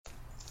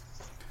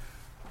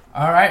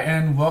All right,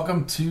 and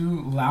welcome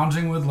to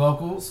Lounging with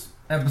Locals,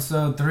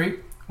 episode 3.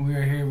 We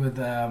are here with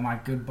my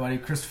good buddy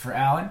Christopher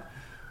Allen.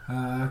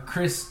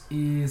 Chris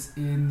is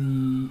in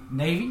the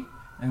Navy,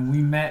 and we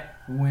met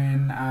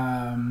when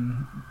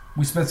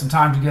we spent some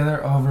time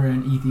together over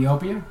in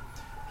Ethiopia.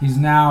 He's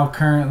now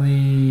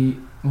currently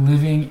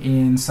living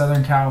in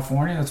Southern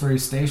California. That's where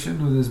he's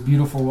stationed with his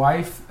beautiful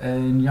wife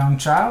and young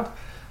child.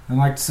 I'd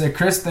like to say,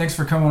 Chris, thanks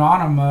for coming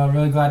on. I'm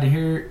really glad to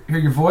hear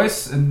your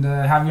voice and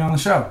have you on the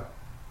show.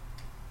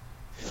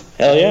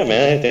 Hell yeah,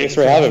 man. Thanks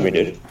for having me,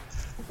 dude.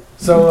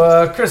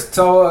 So, Chris,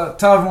 tell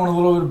everyone a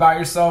little bit about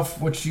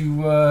yourself, what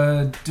you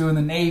do in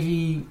the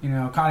Navy,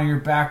 kind of your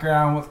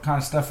background, what kind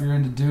of stuff you're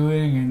into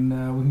doing,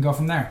 and we can go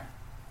from there.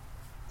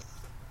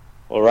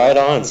 Well, right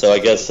on. So I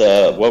guess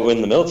what we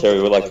in the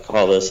military would like to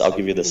call this, I'll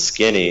give you the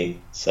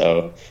skinny.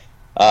 So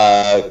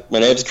my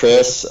name's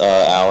Chris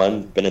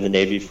Allen. Been in the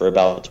Navy for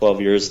about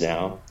 12 years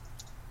now.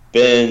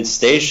 Been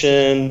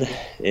stationed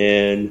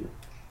in,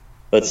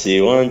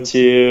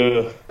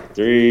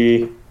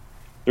 three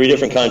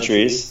different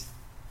countries.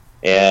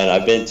 And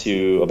I've been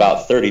to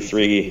about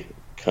 33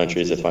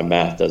 countries, if my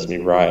math does me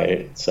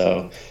right.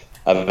 So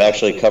I've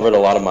actually covered a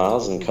lot of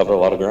miles and covered a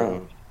lot of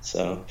ground.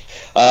 So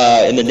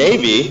in the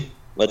Navy,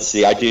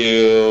 I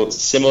do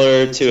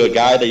similar to a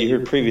guy that you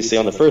heard previously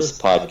on the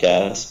first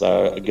podcast,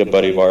 a good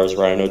buddy of ours,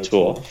 Ryan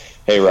O'Toole.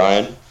 Hey,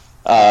 Ryan.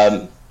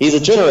 He's a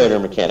generator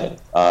mechanic.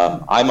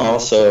 I'm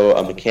also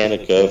a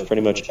mechanic of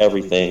pretty much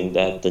everything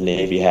that the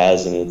Navy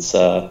has in its,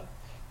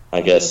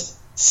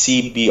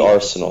 CB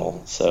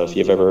arsenal. So if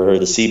you've ever heard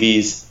of the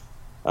CBs,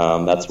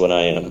 that's what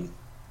I am.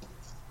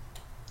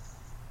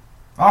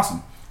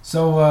 Awesome.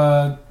 So,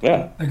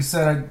 yeah. Like I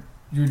said,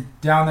 you're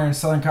down there in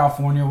Southern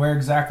California. Where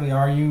exactly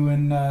are you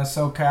in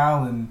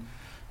SoCal, and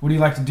what do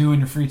you like to do in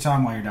your free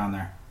time while you're down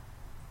there?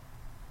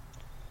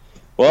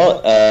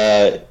 Well,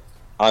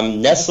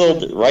 I'm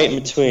nestled right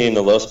in between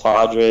the Los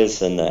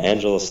Padres and the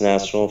Angeles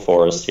National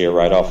Forest here,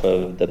 right off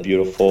of the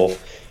beautiful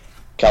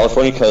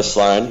California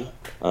coastline.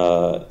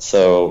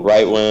 So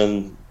right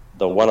when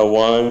the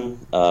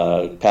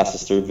 101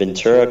 passes through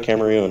Ventura,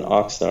 Camarillo, and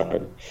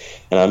Oxnard.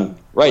 And I'm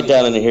right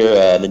down in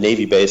here, the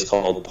Navy base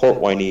called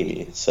Port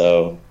Hueneme.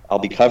 So I'll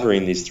be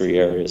covering these three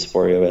areas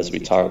for you as we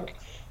talk.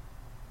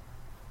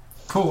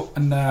 Cool.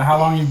 And how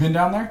long have you been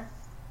down there?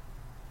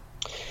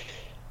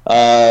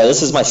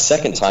 This is my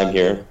second time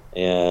here.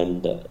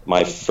 And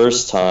my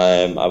first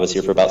time, I was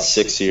here for about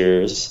 6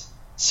 years,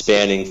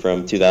 spanning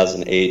from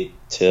 2008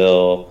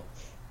 till...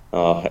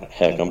 Oh,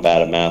 heck, I'm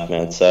bad at math,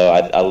 man. So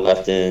I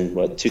left in,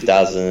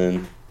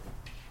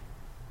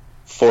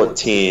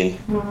 2014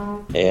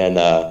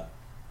 and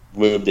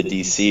moved to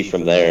D.C.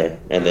 from there.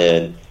 And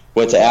then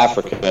went to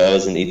Africa. I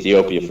was in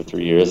Ethiopia for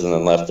 3 years and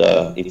then left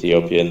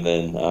Ethiopia and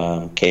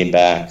then came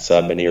back. So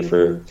I've been here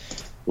for a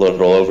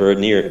little over a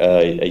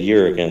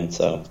year again.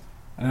 So.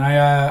 And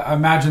I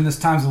imagine this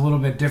time's a little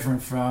bit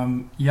different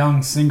from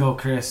young single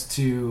Chris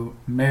to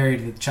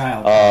married with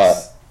child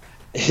Chris.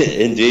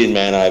 Indeed,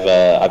 man.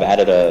 I've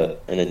added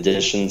an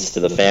additions to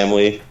the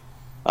family.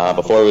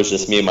 Before it was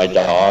just me and my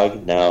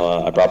dog.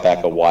 Now I brought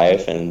back a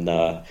wife, and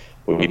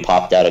we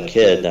popped out a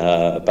kid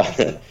about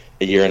a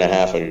year and a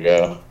half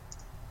ago.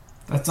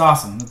 That's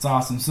awesome.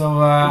 So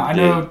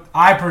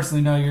I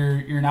personally know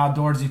you're an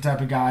outdoorsy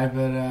type of guy,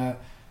 but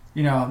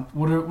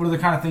what are the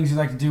kind of things you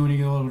like to do when you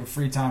get a little bit of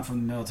free time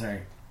from the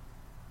military?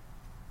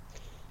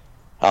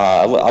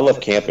 I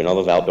love camping. I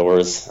love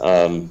outdoors.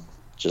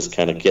 Just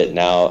kind of getting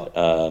out.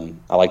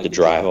 I like to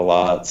drive a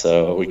lot,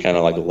 so we kind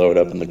of like to load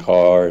up in the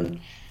car and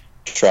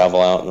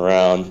travel out and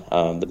around.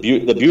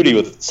 The beauty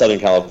with Southern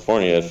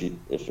California,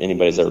 if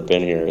anybody's ever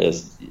been here,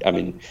 is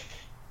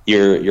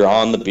you're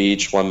on the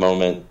beach one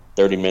moment,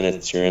 30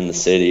 minutes you're in the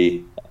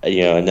city,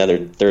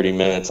 another 30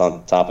 minutes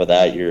on top of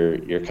that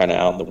you're kind of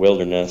out in the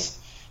wilderness.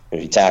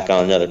 If you tack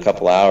on another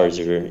couple hours,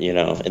 you're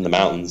in the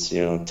mountains,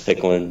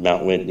 tickling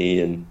Mount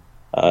Whitney and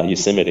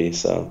Yosemite.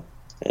 So.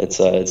 It's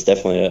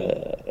definitely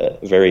a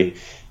very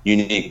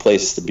unique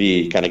place to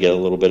be. Kind of get a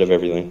little bit of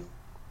everything.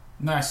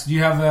 Nice. Do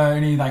you have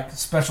any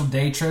special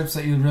day trips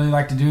that you'd really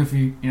like to do if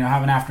you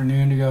have an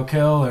afternoon to go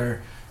kill,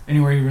 or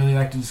anywhere you really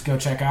like to just go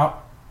check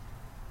out?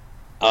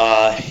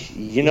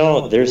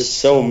 There's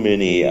so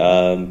many.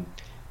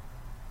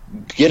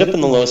 Get up in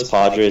the Los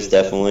Padres,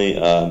 definitely.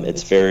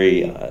 It's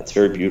very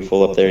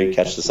beautiful up there. You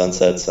catch the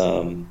sunsets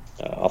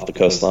off the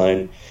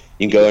coastline.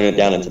 You can go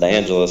down into the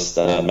Angeles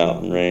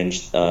mountain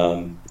range.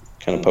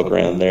 Kind of poke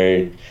around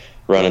there,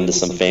 run into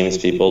some famous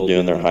people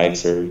doing their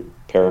hikes or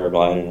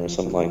paragliding or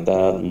something like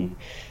that. And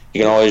you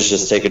can always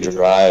just take a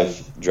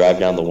drive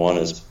down the one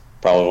is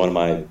probably one of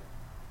my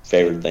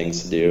favorite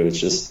things to do.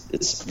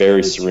 It's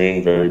very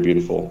serene, very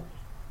beautiful.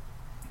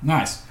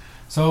 Nice.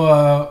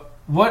 So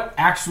what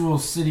actual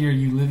city are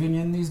you living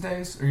in these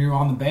days? Are you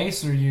on the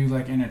base or are you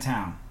in a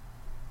town?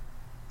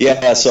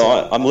 Yeah,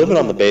 so I'm living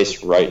on the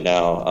base right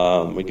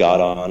now. We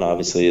got on,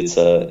 obviously it's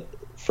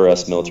for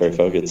us military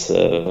folk, it's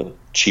a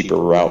cheaper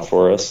route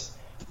for us.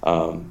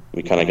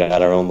 We kind of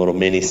got our own little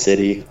mini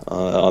city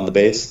on the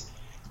base.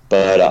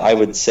 But I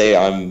would say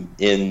I'm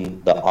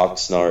in the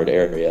Oxnard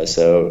area.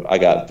 So I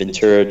got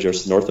Ventura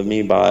just north of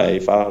me by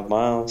 5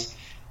 miles,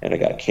 and I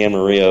got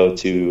Camarillo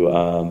to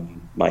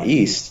my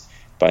east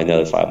by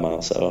another 5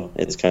 miles. So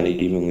it's kind of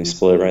evenly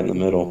split right in the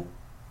middle.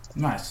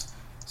 Nice.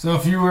 So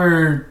if you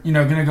were,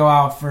 going to go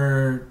out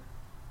for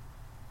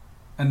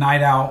a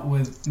night out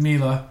with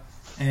Mila,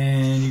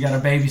 and you got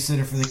a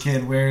babysitter for the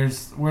kid,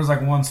 where's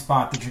like one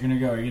spot that you're going to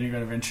go? Are you going to go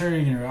to Ventura? Are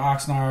you going to go to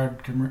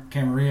Oxnard,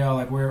 Camarillo?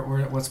 Like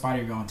what spot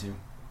are you going to?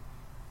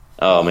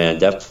 Oh man,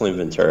 definitely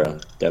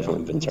Ventura.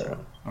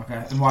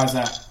 Okay, and why is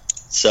that?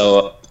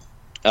 So,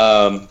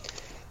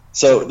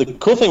 so the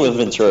cool thing with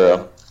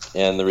Ventura,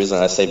 and the reason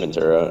I say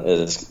Ventura,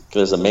 is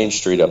there's a main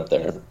street up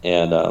there,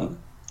 and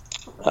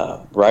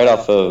right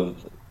off of,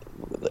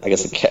 I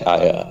guess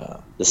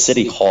the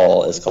city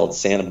hall is called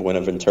Santa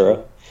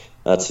Buenaventura.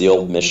 That's the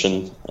old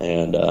mission,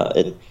 and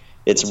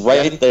it's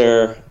right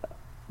there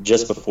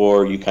just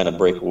before you kind of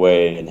break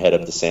away and head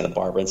up to Santa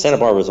Barbara. And Santa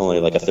Barbara is only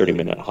like a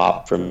 30-minute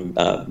hop from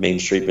Main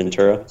Street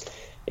Ventura,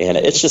 and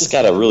it's just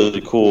got a really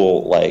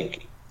cool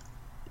like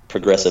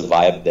progressive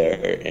vibe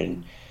there.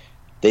 And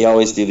they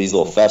always do these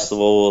little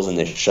festivals, and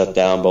they shut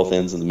down both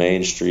ends of the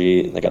main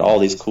street, and they got all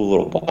these cool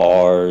little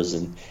bars,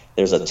 and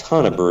there's a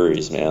ton of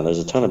breweries, man. There's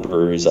a ton of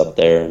breweries up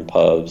there and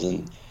pubs,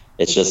 and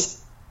it's just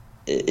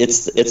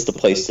it's the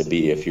place to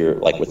be if you're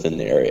like within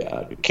the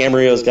area.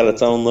 Camarillo's got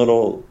its own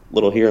little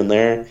here and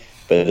there,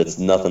 but it's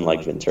nothing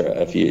like Ventura.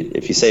 If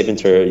you say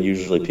Ventura,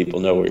 usually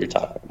people know what you're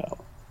talking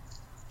about.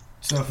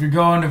 So if you're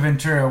going to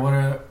Ventura,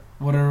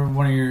 what are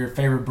one of your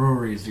favorite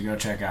breweries to go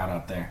check out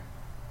up there?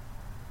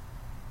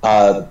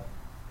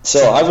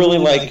 So I really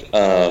like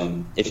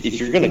if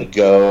you're gonna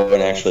go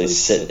and actually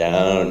sit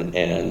down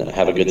and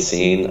have a good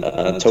scene,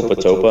 Topa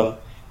Topa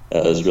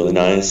is really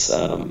nice.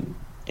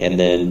 And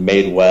then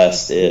Made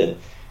West is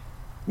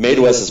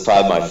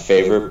probably my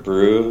favorite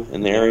brew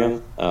in the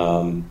area.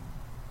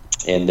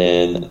 And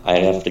then I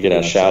have to get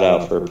a shout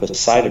out for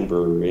Poseidon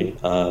Brewery.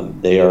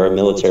 They are a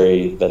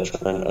military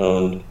veteran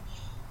owned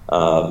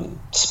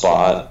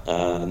spot,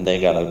 and they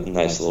got a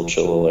nice little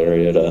chill little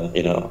area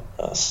to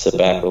sit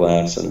back,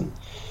 relax, and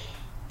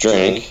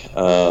drink.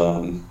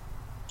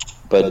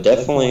 But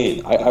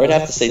definitely, I would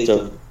have to say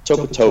Topa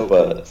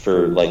Topa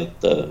for like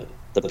the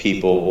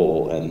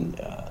people and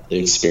the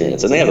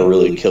experience, and they have a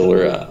really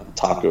killer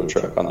taco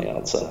truck on the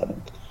outside.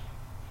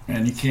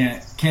 And you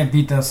can't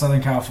beat those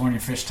Southern California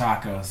fish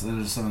tacos.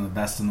 Those are some of the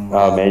best in the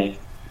world. Oh man,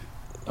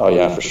 oh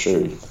yeah, for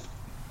sure.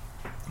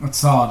 That's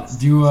solid.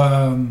 Do you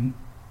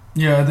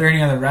are there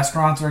any other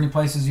restaurants or any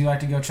places you like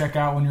to go check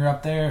out when you're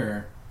up there?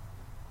 Or?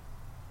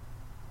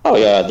 Oh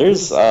yeah,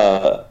 there's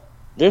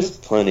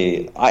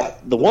plenty.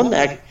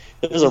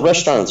 There's a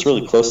restaurant that's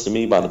really close to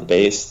me by the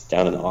base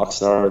down in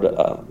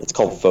Oxnard. It's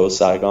called Pho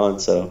Saigon.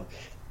 So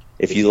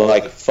if you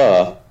like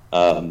pho,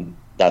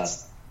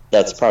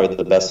 that's probably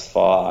the best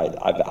pho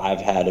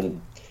I've had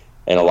in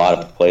a lot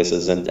of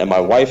places. And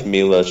my wife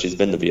Mila, she's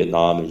been to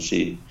Vietnam, and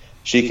she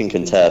can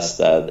contest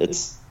that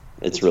it's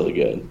really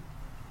good.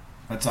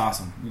 That's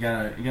awesome. You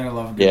gotta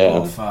love a good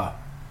old pho.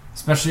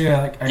 Especially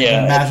I can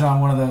imagine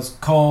on one of those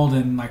cold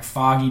and like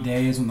foggy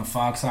days when the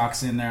fog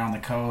sock's in there on the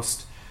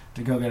coast,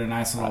 to go get a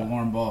nice little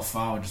warm bowl of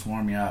pho would just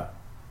warm you up.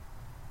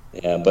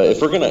 Yeah, but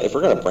if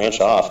we're gonna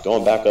branch off,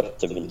 going back up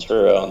to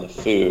Ventura on the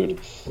food,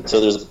 so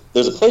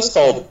there's a place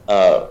called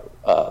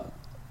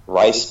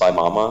Rice by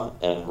Mama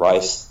and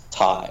Rice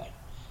Thai.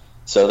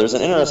 So there's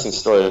an interesting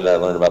story that I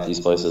learned about these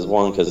places.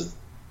 One, because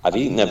I've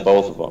eaten at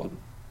both of them,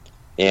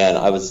 and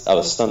I was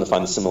stunned to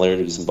find the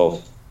similarities in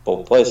both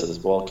places.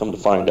 Well, come to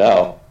find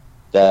out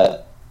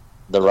that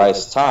the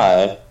Rice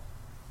Thai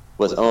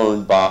was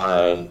owned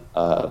by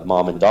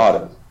mom and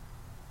daughter.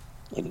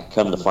 And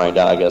come to find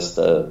out, I guess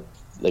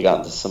they got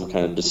into some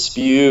kind of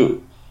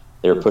dispute.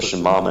 They were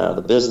pushing mom out of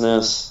the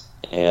business,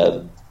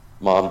 and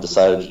mom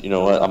decided, you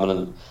know what, I'm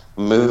going to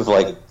move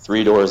like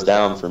 3 doors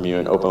down from you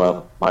and open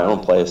up my own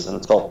place, and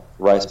it's called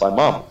Rice by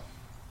Mom.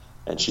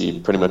 And she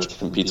pretty much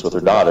competes with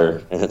her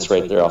daughter, and it's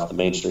right there off the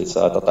main street.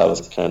 So I thought that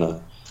was kind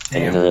of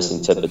an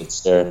interesting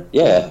tidbit there.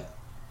 Yeah.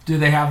 Do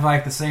they have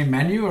like the same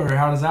menu, or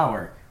how does that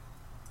work?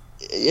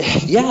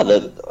 Yeah,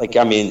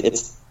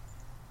 it's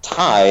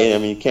Thai. I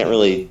mean, you can't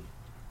really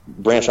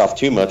branch off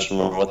too much from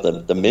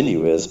what the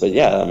menu is, but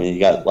yeah, I mean, you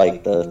got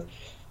like the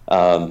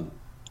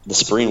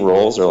spring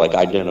rolls are like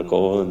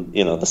identical, and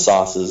the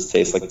sauces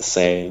taste like the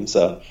same.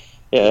 So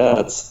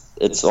yeah,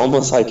 it's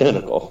almost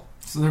identical.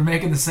 So they're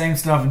making the same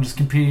stuff and just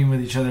competing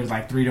with each other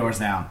like 3 doors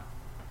down.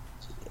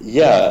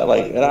 Yeah,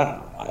 and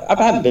I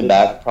haven't been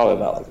back probably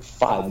about like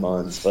 5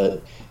 months,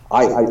 but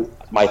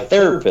my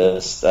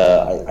therapist,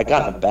 I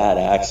got in a bad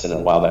accident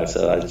a while back,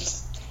 so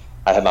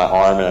I had my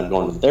arm and I'm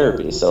going to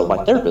therapy. So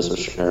my therapist was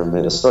sharing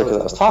me the story because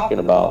I was talking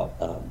about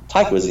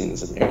Thai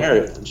cuisines in the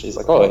area, and she's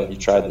like, "Oh, have you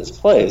tried this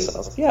place?" And I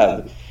was like,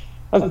 "Yeah."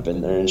 I've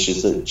been there, and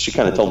she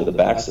kind of told me the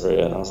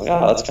backstory, and I was like,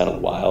 oh, that's kind of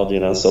wild,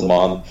 So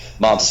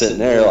mom's sitting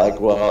there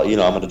like, well, I'm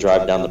going to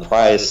drive down the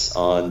price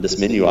on this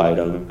menu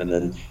item and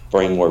then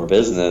bring more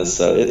business.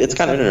 So it's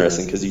kind of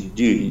interesting because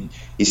you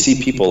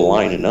see people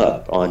lining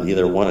up on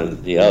either one or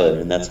the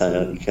other, and that's how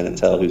you kind of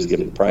tell who's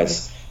giving the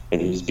price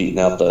and who's beating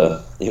out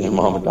the either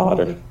mom or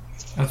daughter.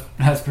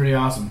 That's pretty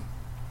awesome.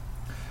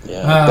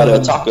 Yeah,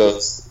 but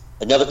tacos.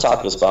 Another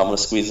taco spot I'm going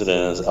to squeeze it in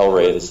is El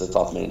Rey's. That's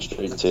off Main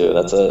Street too.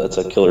 That's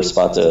a killer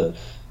spot to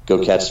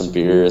go catch some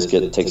beers,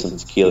 take some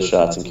tequila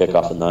shots, and kick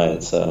off the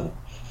night. So,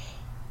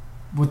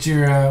 what's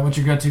your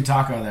go-to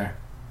taco there?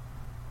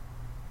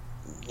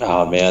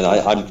 Oh man,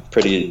 I'm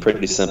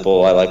pretty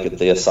simple. I like it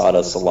the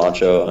asada,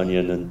 cilantro,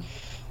 onion, and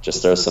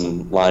just throw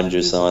some lime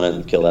juice on it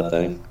and kill that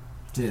thing.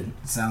 Dude,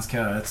 it sounds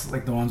killer. It's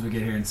like the ones we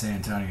get here in San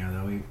Antonio,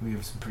 though. We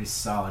have some pretty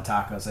solid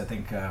tacos. I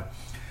think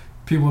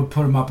people would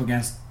put them up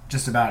against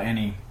just about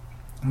any.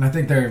 And I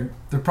think they're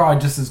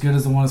probably just as good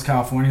as the ones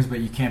California's, but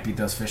you can't beat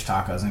those fish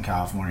tacos in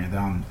California.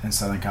 They're in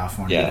Southern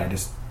California. Yeah. They're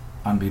just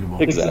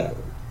unbeatable.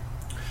 Exactly.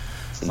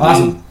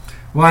 Awesome.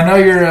 Well, I know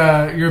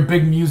you're a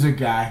big music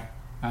guy.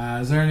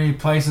 Is there any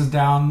places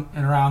down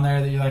and around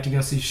there that you like to go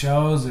see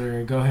shows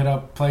or go hit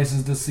up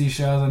places to see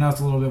shows? I know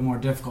it's a little bit more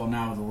difficult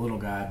now with a little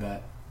guy,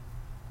 but...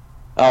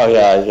 Oh,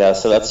 yeah.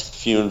 So that's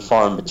few and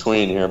far in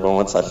between here. But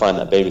once I find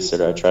that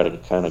babysitter, I try to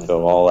kind of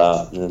go all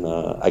out. And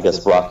I guess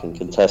Brock can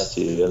contest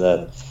to you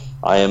that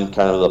I am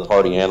kind of the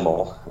party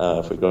animal.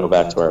 If we go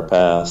back to our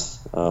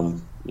past,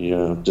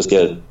 just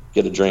get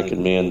a drink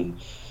in me and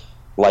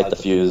light the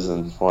fuse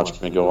and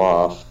watch me go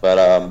off.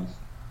 But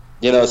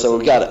so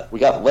we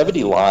got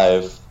Levity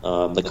Live,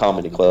 the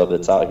comedy club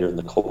that's out here in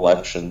the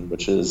Collection,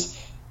 which is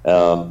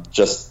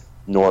just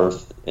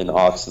north in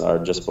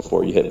Oxnard, just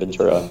before you hit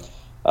Ventura.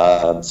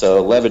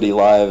 So Levity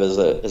Live is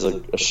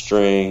a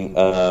string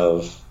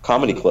of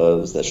comedy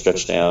clubs that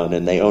stretch down,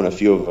 and they own a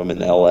few of them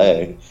in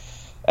L.A.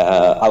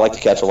 I like to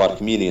catch a lot of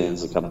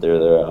comedians that come through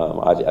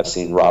there. I've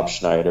seen Rob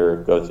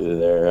Schneider go through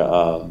there.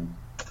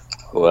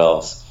 Who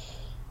else?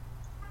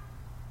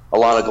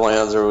 Alana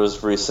Glanzer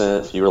was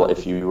recent.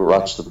 If you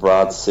watch the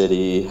Broad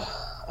City,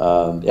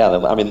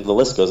 the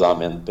list goes on,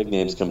 man. Big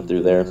names come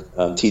through there.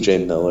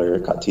 TJ Miller,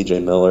 caught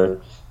TJ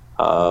Miller.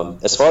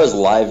 As far as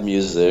live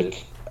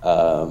music,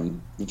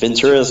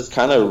 Ventura is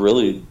kind of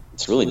really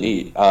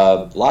neat.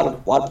 A lot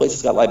of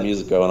places got live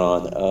music going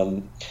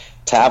on.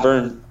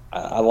 Tavern,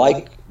 I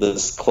like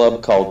this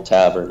club called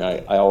Tavern.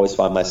 I always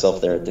find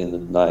myself there at the end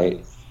of the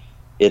night.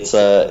 It's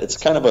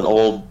kind of an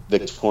old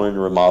Victorian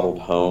remodeled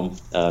home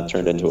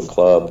turned into a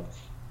club.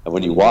 And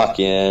when you walk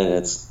in,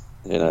 it's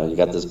you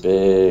got this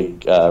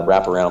big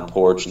wraparound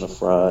porch in the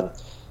front,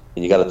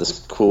 and you got this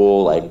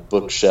cool like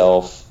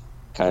bookshelf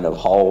kind of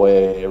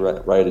hallway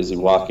right as you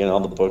walk in.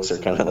 All the books are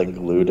kind of like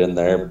glued in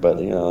there, but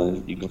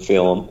you can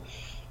feel them.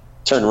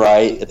 Turn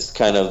right, it's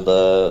kind of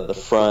the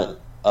front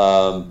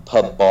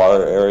pub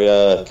bar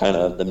area. Kind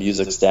of the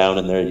music's down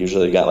in there.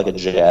 Usually you got like a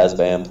jazz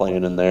band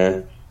playing in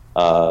there.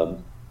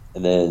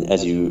 And then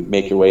as you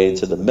make your way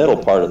into the middle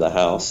part of the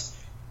house,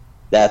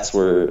 that's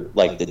where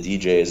like the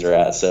DJs are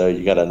at. So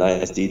you got a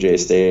nice DJ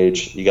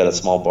stage, you got a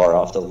small bar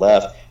off the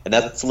left, and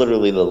that's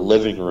literally the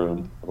living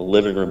room. The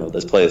living room of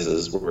this place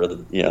is where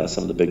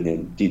some of the big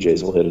name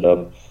DJs will hit it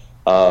up.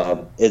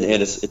 And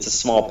it's a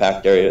small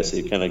packed area, so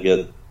you kind of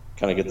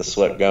get the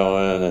sweat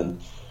going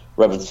and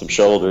rubbing some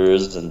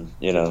shoulders, and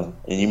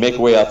you make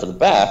your way out to the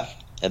back,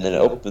 and then it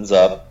opens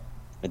up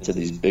into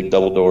these big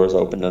double doors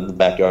open in the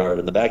backyard,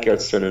 and the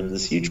backyard's turned into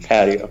this huge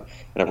patio,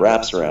 and it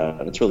wraps around,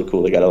 and it's really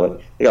cool. They got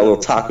a little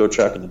taco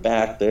truck in the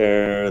back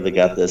there. They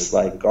got this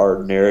like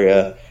garden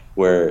area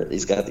where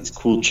he's got these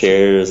cool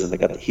chairs, and they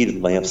got the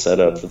heated lamp set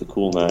up for the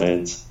cool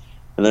nights.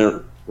 And then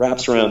it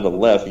wraps around to the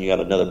left, and you got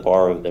another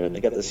bar over there, and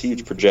they got this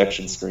huge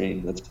projection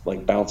screen that's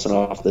like bouncing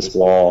off this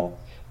wall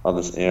on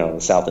this the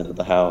south end of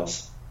the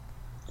house.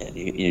 And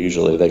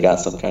usually they got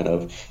some kind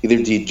of either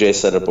DJ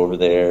set up over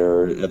there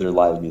or other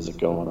live music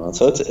going on.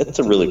 So it's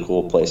a really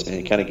cool place, man.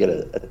 You kind of get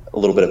a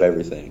little bit of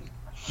everything.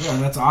 Yeah,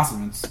 that's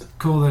awesome. It's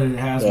cool that it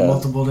has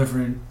multiple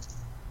different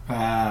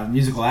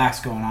musical acts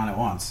going on at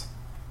once.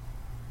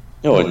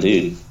 Oh,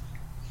 indeed.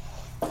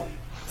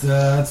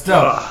 It's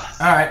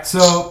dope. All right,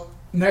 so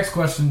next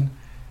question.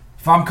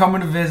 If I'm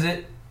coming to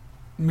visit,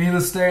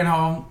 Mila's staying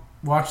home,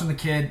 watching the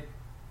kid,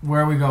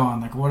 where are we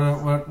going? Like,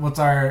 what's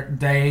our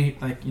day?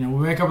 Like, we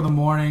wake up in the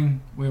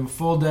morning, we have a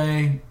full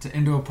day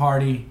into a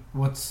party.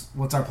 What's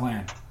our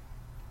plan?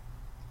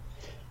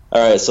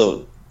 All right,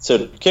 so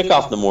to kick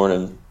off the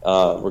morning,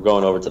 we're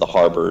going over to the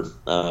harbor,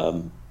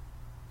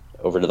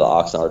 over to the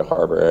Oxnard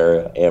Harbor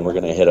area, and we're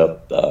going to hit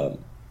up the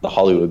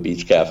Hollywood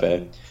Beach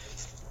Cafe.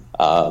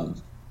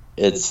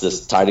 It's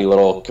this tiny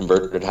little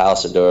converted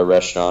house into a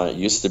restaurant. It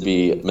used to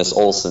be Miss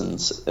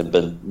Olson's,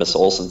 and Miss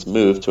Olson's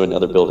moved to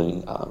another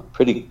building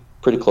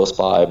pretty close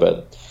by,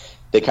 but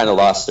they kind of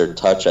lost their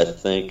touch, I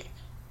think.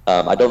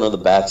 I don't know the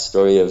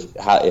backstory of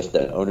if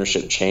the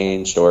ownership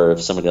changed or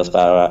if somebody else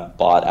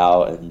bought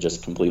out and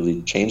just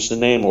completely changed the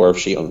name, or if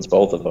she owns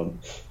both of them.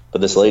 But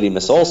this lady,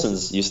 Miss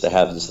Olson's, used to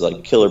have this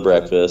like killer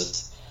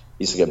breakfast.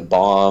 Used to get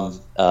bomb,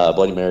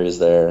 Bloody Marys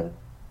there,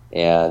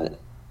 and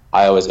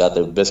I always got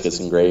the biscuits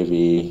and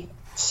gravy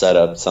set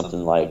up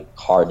something like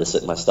hard to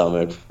sit in my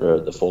stomach for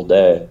the full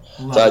day.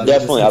 Love So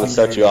I would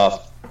start gravy. you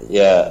off.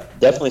 Yeah,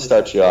 definitely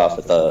start you off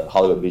at the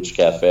Hollywood Beach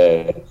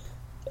Cafe,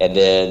 and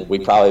then we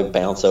probably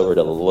bounce over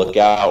to the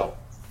Lookout.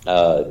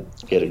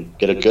 Get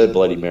a good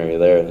Bloody Mary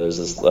there. There's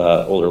this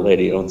older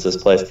lady who owns this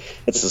place.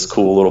 It's this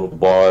cool little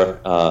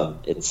bar.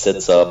 It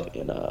sits up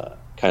in a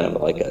kind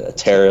of like a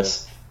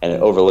terrace, and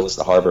it overlooks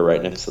the harbor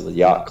right next to the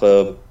yacht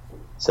club.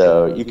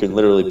 So you can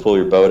literally pull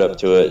your boat up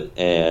to it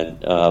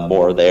and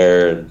moor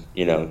there,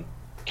 and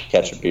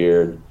catch a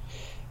beer. And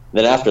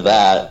then after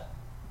that,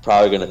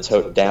 probably going to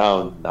tote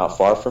down not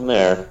far from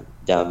there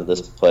down to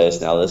this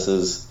place. Now this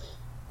is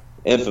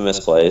infamous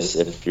place.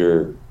 If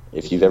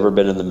you've ever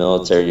been in the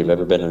military, you've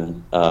ever been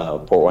in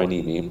Port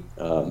Hueneme,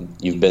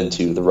 you've been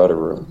to the Rudder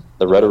Room.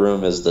 The Rudder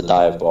Room is the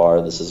dive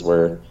bar. This is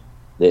where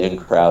the in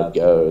crowd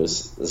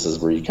goes. This is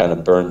where you kind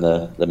of burn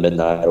the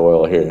midnight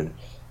oil here.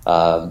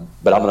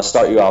 But I'm going to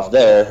start you off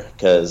there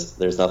because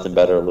there's nothing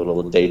better, a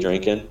little day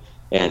drinking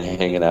and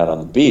hanging out on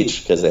the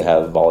beach because they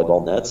have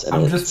volleyball nets. And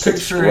I'm just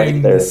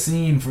picturing the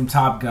scene from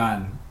Top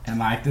Gun, and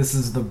like this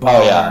is the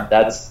bar. Oh yeah,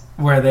 that's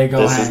where they go.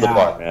 This hang is the out.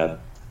 bar, man.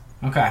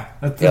 Okay,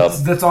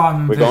 that's all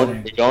I'm We're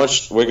envisioning.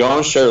 we're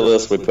going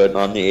shirtless. We're putting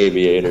on the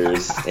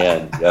aviators,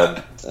 and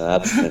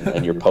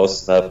and you're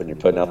posting up and you're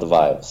putting out the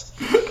vibes.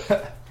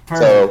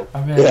 So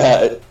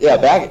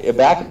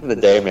back in the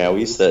day, man,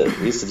 we used to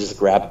just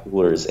grab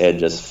coolers and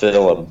just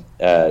fill them.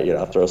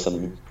 Throw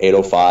some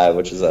 805,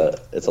 which is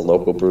it's a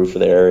local brew for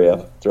the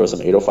area. Throw some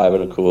 805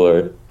 in a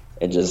cooler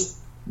and just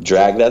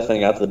drag that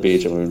thing out to the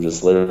beach, and we would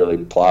just literally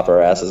plop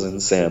our asses in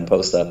the sand,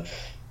 post up,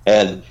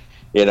 and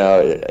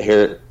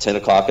here at 10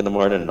 o'clock in the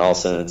morning, and all of a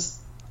sudden it's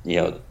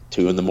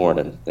 2 in the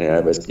morning, and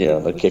everybody's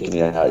they're kicking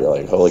you out. You're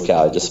like, holy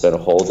cow! I just spent a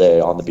whole day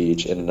on the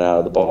beach, in and out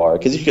of the bar,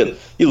 because you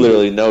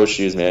literally no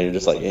shoes, man. You're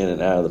just like in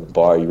and out of the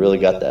bar. You really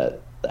got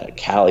that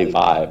Cali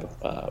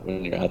vibe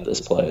when you're at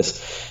this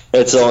place.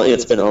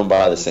 It's been owned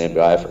by the same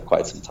guy for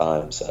quite some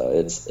time, so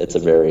it's a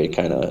very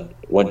kind of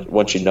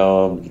once you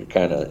know him,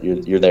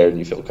 you're there and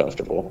you feel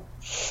comfortable.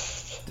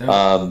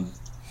 Yeah,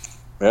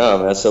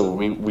 man. So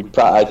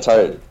I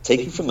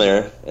take you from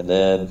there, and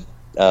then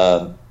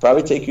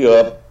probably take you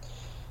up,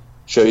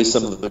 show you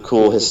some of the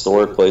cool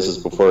historic places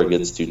before it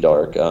gets too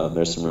dark.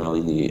 There's some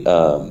really neat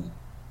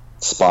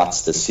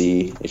spots to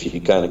see. If you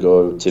kind of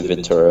go to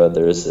Ventura,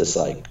 there's this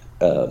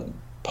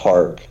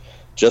park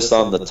just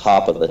on the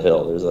top of the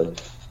hill. There's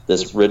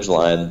this ridge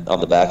line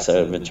on the backside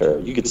of Ventura.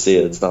 You could see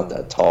it. It's not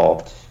that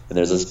tall, and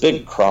there's this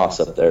big cross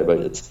up there,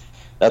 but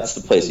that's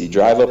the place. You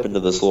drive up into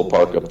this little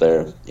park up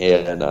there,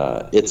 and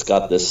it's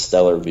got this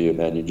stellar view,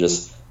 man.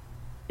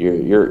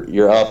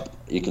 You're up.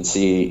 You can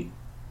see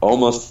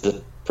almost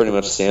pretty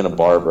much Santa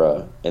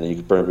Barbara, and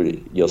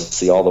you'll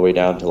see all the way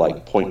down to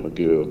like Point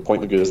Mugu.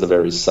 Point Mugu is the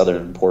very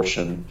southern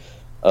portion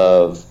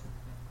of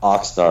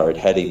Oxnard,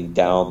 heading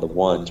down the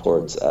one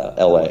towards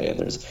L.A. And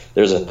there's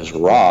this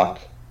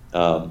rock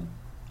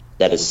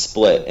that is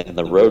split, and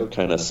the road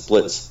kind of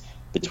splits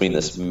between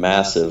this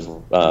massive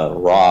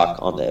rock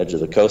on the edge of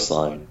the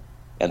coastline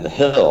and the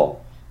hill.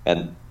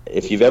 And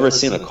if you've ever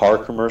seen a car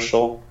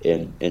commercial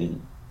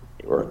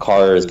where a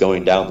car is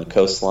going down the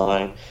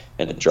coastline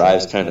and it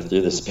drives kind of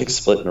through this big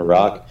split in a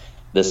rock,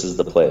 this is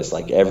the place.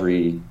 Like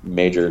every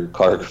major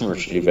car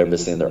commercial you've ever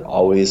seen, they're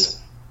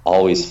always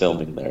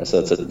filming there. So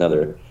it's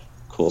another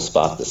cool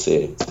spot to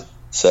see.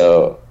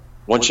 So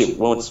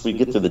once we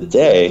get through the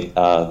day,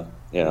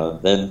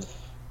 then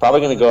probably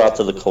going to go out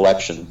to the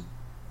Collection.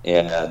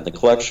 And the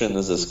Collection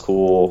is this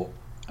cool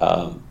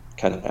kind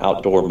of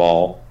outdoor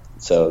mall.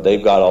 So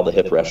they've got all the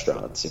hip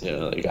restaurants.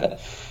 They got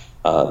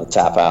the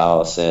Tap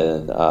House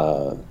and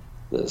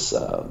this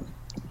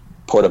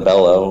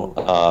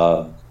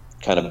Portobello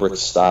kind of brick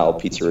style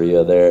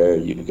pizzeria there.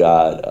 You've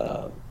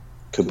got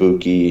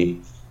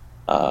Kabuki.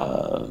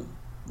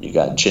 You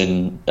got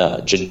Gin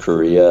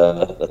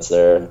Korea that's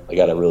there. I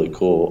got a really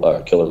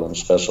cool killer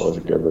lunch special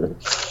if you're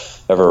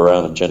ever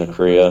around in Gin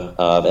Korea.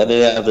 And they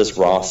have this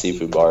raw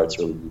seafood bar. It's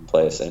a really good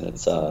place, and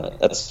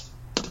that's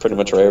pretty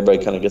much where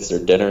everybody kind of gets their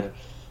dinner.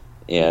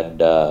 And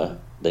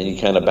then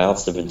you kind of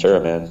bounce to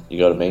Ventura, man. You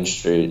go to Main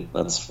Street.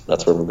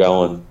 That's where we're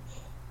going,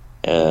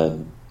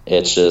 and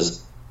it's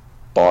just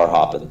bar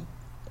hopping.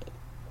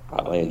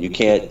 I mean, you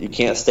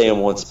can't stay in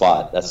one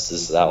spot. That's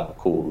just how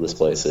cool this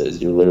place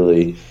is.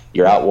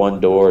 You're out one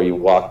door, you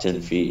walk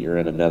 10 feet, you're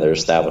in another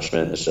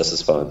establishment. It's just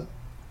as fun.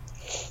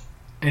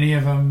 Any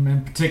of them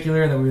in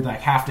particular that we'd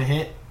have to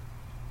hit?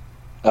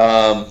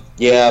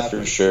 Yeah,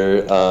 for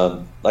sure.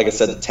 Like I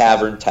said, the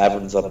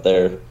Tavern's up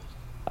there.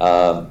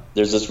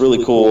 There's this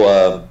really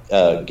cool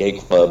gay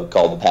club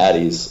called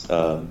Patty's.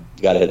 You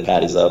got to hit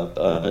Patty's up.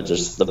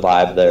 Just the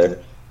vibe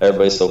there.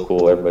 Everybody's so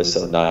cool. Everybody's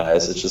so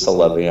nice. It's just a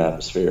lovely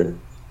atmosphere.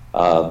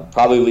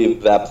 Probably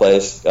leave that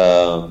place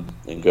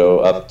and go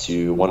up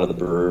to one of the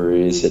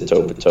breweries, hit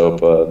Topa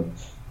Topa,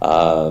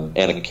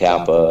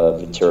 Anacapa,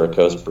 Ventura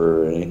Coast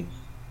Brewery.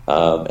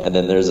 And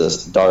then there's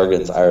this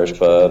Dargan's Irish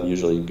pub.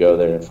 Usually you go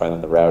there and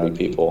find the rowdy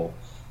people.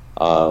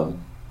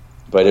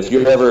 But if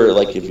you're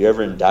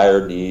ever in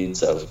dire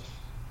needs of,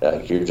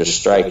 you're just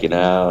striking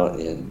out,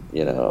 and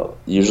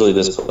usually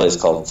this place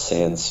called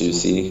San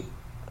Souci,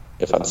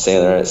 if I'm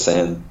saying it right,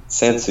 San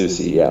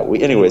Souci. Yeah.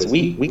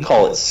 We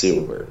call it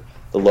sewer.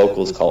 The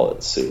locals call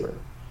it sewer,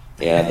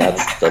 and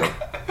that's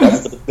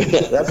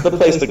the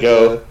place to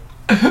go.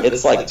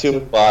 It's like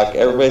 2:00.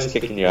 Everybody's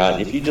kicking you out.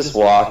 And if you just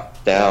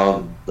walk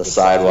down the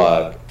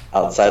sidewalk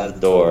outside the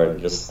door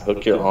and just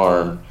hook your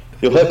arm,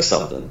 you'll hook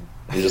something.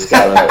 You just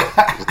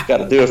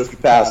gotta do a few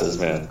passes,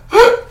 man.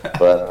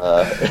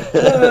 But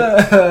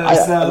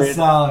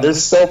solid.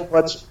 There's so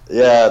much.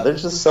 Yeah,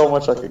 there's just so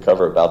much I could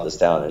cover about this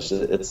town. It's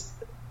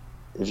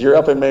if you're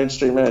up in Main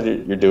Street,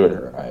 man, you're doing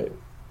it right.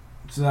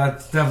 So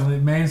that's definitely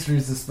Main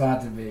Street's the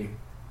spot to be.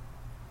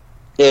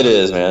 It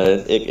is,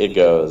 man. It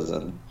goes,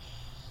 and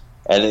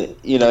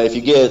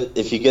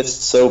if you get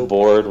so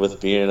bored with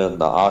being in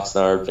the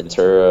Oxnard,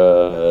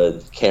 Ventura,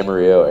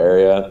 Camarillo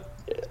area,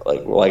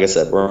 like I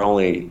said, we're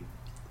only,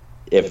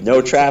 if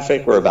no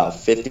traffic, we're about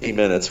 50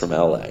 minutes from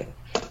LA.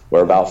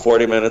 We're about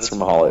 40 minutes from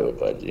Hollywood,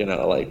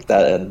 like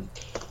that, and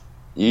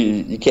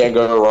you can't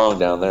go wrong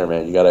down there,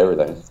 man. You got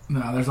everything.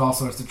 No, there's all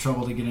sorts of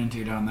trouble to get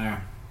into down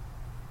there.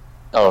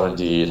 Oh,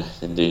 indeed.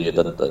 It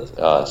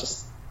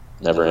just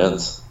never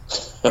ends.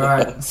 All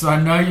right, so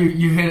I know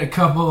you hit a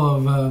couple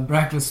of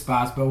breakfast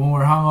spots, but when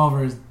we're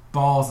hungover as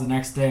balls the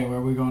next day, where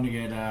are we going to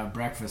get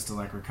breakfast to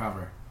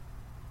recover?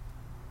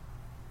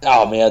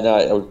 Oh man,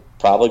 no, we're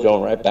probably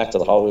going right back to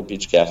the Hollywood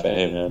Beach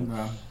Cafe, man.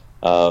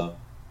 No.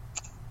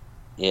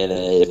 And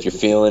if you're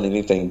feeling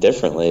anything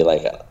differently,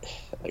 like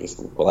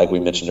we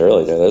mentioned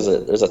earlier, there's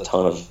a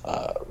ton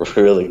of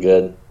really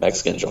good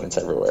Mexican joints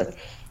everywhere.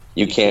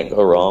 You can't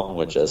go wrong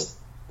with just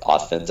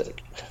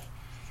authentic.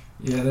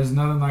 Yeah, there's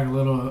nothing like a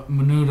little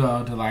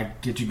menudo to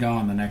get you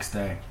going the next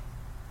day.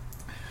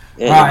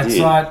 Yeah, all right, indeed.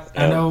 so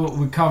I know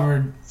we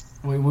covered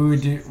what we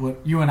would do, what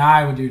you and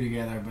I would do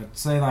together, but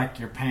say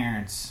your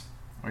parents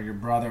or your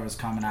brother was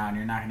coming out and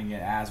you're not going to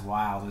get as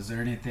wild. Is there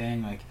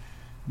anything like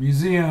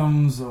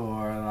museums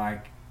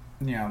or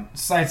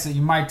sites that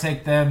you might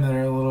take them that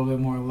are a little bit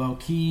more low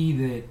key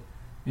that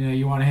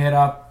you want to hit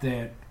up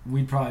that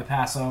we'd probably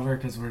pass over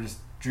because we're just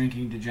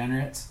drinking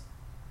degenerates?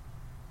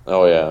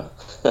 Oh yeah.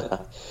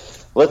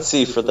 Let's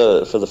see, for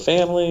the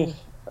family,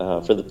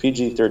 for the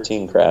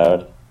PG-13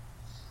 crowd,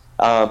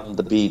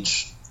 the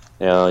beach.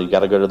 You got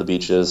to go to the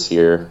beaches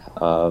here.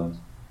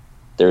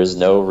 There is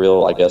no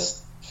real, I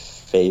guess,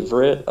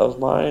 favorite of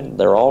mine.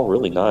 They're all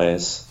really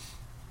nice.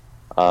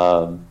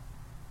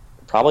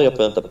 Probably up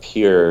at the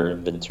pier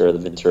in Ventura. The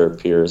Ventura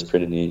Pier is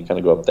pretty neat. Kind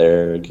of go up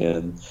there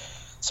again.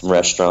 Some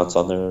restaurants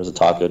on there. There's a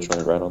taco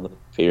joint right on the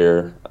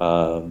pier.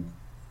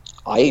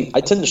 I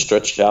tend to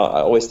stretch it out.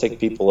 I always take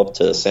people up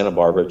to Santa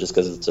Barbara just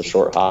because it's a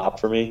short hop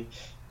for me.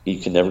 You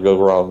can never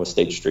go wrong with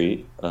State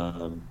Street.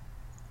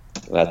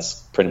 That's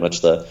pretty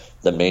much the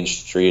main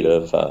street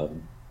of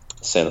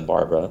Santa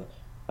Barbara.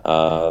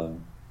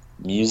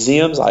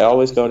 Museums, I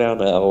always go down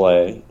to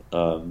LA.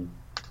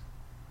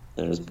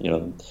 There's,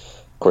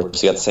 of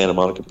course, you got the Santa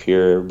Monica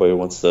Pier. Everybody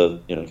wants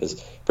to,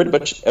 because pretty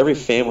much every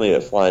family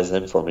that flies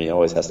in for me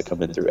always has to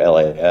come in through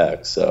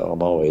LAX. So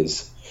I'm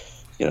always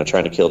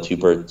trying to kill two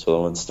birds with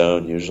one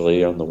stone,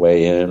 usually on the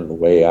way in and the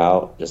way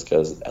out, just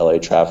because LA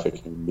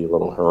traffic can be a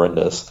little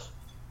horrendous.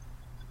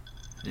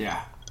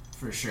 Yeah,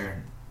 for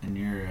sure. And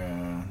you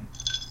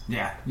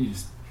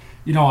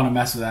don't want to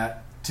mess with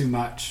that too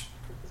much.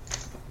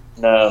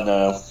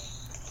 No.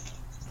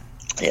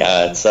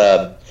 Yeah,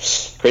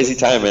 it's crazy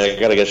time, man. I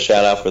gotta get a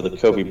shout out for the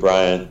Kobe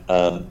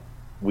Bryant.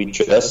 We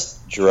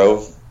just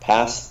drove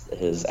past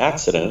his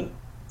accident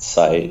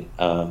site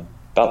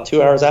about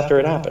 2 hours after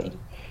it happened.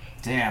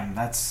 Damn,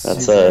 that's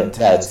super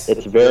intense.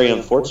 It's very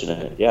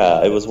unfortunate.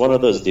 Yeah, it was one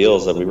of those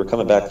deals that we were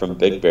coming back from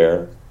Big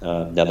Bear,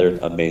 another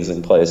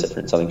amazing place if you're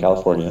in Southern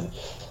California.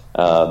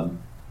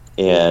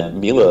 And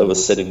Mila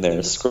was sitting there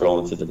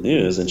scrolling through the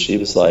news, and she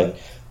was like,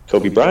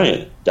 Kobe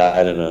Bryant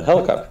died in a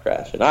helicopter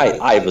crash. And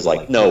I was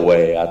like, no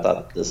way. I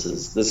thought this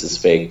is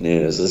fake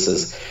news. This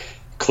is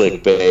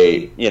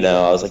clickbait.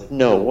 I was like,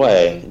 no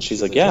way. And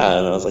she's like, yeah.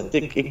 And I was like,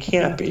 it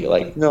can't be.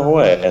 No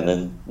way. And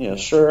then,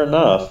 sure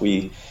enough,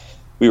 we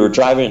were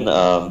driving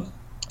on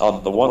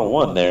the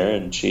 101 there,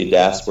 and she'd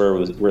asked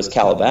where's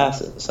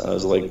Calabasas. And I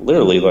was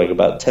literally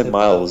about 10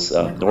 miles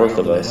north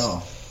of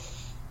us.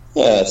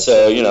 Yeah,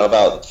 so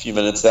about a few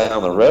minutes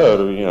down the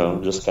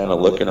road, just kind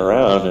of looking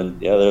around,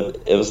 and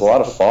it was a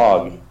lot of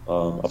fog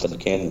up in the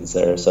canyons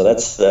there. So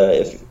that's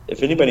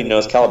if anybody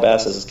knows,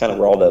 Calabasas is kind of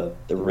where all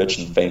the rich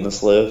and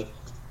famous live.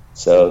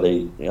 So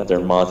they're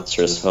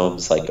monstrous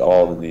homes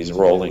all in these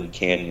rolling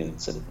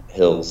canyons and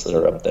hills that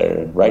are up there.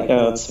 And right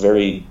now it's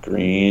very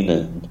green,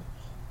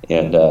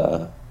 and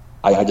I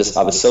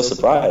was so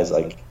surprised.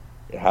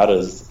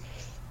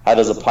 How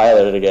does a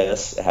pilot, I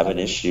guess, have an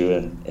issue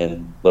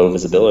in low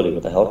visibility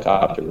with a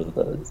helicopter with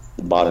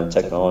the modern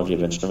technology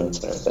of instruments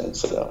and everything?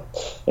 So,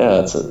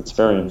 yeah, it's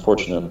very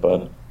unfortunate,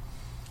 but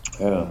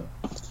yeah.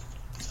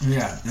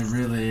 Yeah, it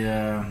really.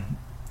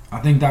 I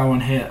think that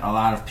one hit a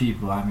lot of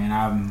people. I mean,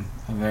 I'm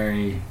a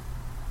very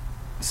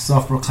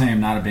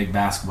self-proclaimed not a big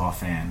basketball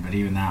fan, but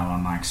even that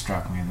one like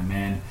struck me. The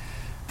man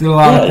did a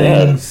lot of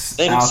things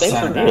Same outside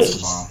for of me.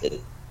 basketball.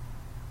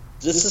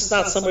 This is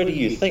not somebody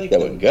you think that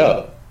would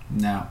go.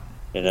 No,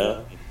 You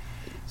know,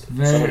 it's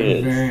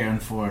very, very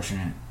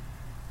unfortunate.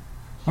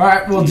 All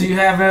right. Well, do you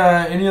have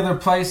any other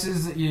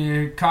places that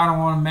you kind of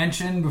want to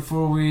mention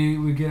before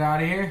we get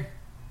out of here?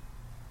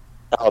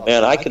 Oh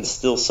man, I can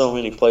steal so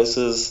many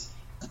places.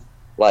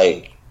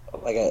 Like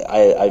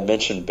I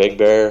mentioned Big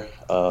Bear.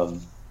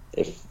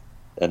 If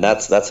and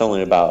that's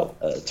only about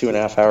a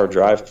 2.5 hour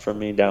drive from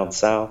me down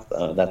south.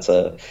 That's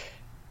a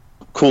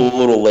cool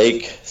little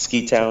lake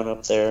ski town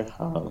up there.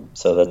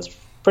 So that's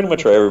pretty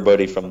much where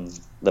everybody from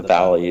the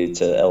valley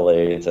to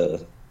LA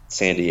to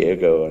San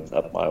Diego and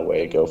up my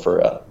way go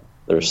for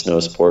their snow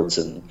sports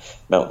and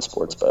mountain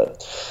sports.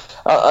 But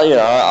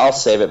I'll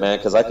save it, man,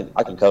 because I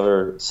can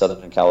cover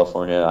Southern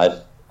California.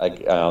 I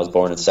was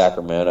born in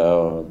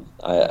Sacramento.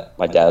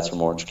 My dad's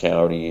from Orange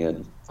County,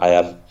 and I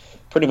have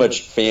pretty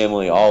much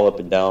family all up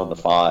and down the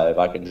 5.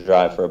 I can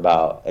drive for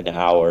about an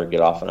hour, get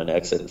off on an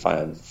exit,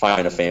 and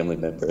find a family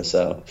member.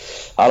 So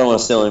I don't want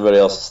to steal anybody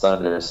else's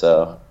thunder.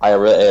 So I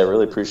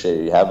really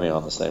appreciate you having me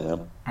on this thing, man.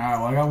 All right.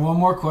 Well, I got one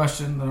more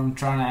question that I'm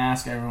trying to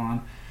ask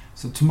everyone.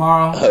 So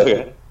tomorrow,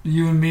 Okay.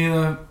 you and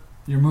Mila,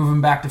 you're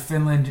moving back to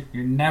Finland.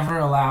 You're never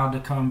allowed to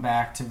come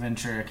back to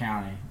Ventura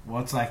County.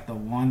 What's like the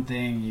one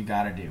thing you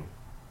got to do?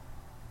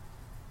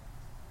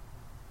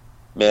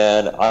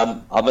 Man,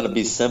 I'm gonna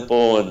be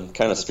simple and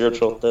kind of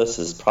spiritual with this.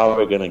 Is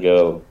probably gonna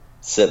go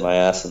sit my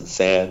ass in the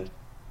sand,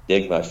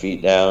 dig my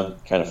feet down,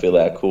 kind of feel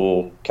that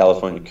cool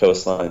California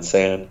coastline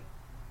sand,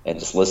 and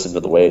just listen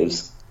to the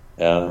waves.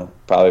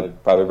 Probably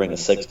bring a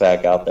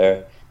 6-pack out there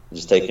and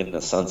just take in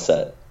the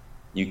sunset.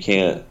 You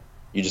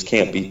just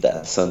can't beat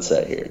that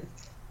sunset here.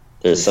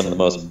 There's some of the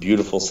most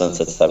beautiful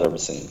sunsets I've ever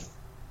seen.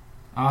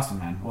 Awesome,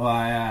 man. Well,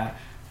 I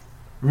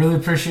really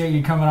appreciate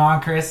you coming on,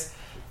 Chris.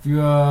 If you,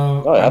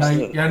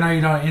 absolutely. I know you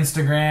don't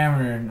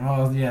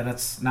Instagram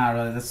that's not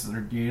really,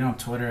 you don't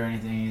Twitter or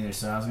anything either.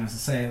 So I was going to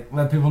say,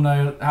 let people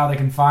know how they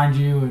can find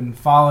you and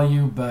follow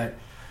you, but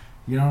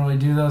you don't really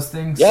do those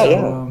things.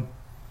 Yeah.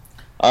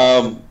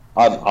 I'm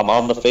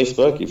on the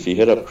Facebook. If you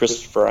hit up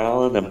Christopher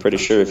Allen, I'm pretty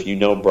sure if you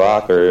know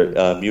Brock or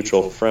a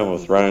mutual friend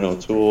with Ryan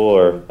O'Toole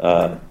or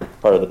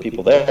part of the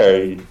people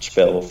there, you should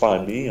be able to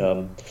find me.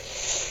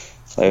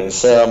 Like I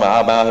said,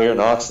 I'm out here in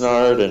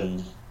Oxnard,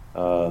 and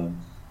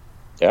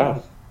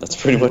that's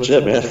pretty much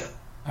it, man.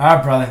 All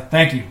right, brother.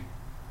 Thank you.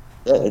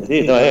 Yeah,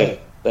 indeed. No, hey,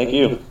 thank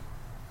you.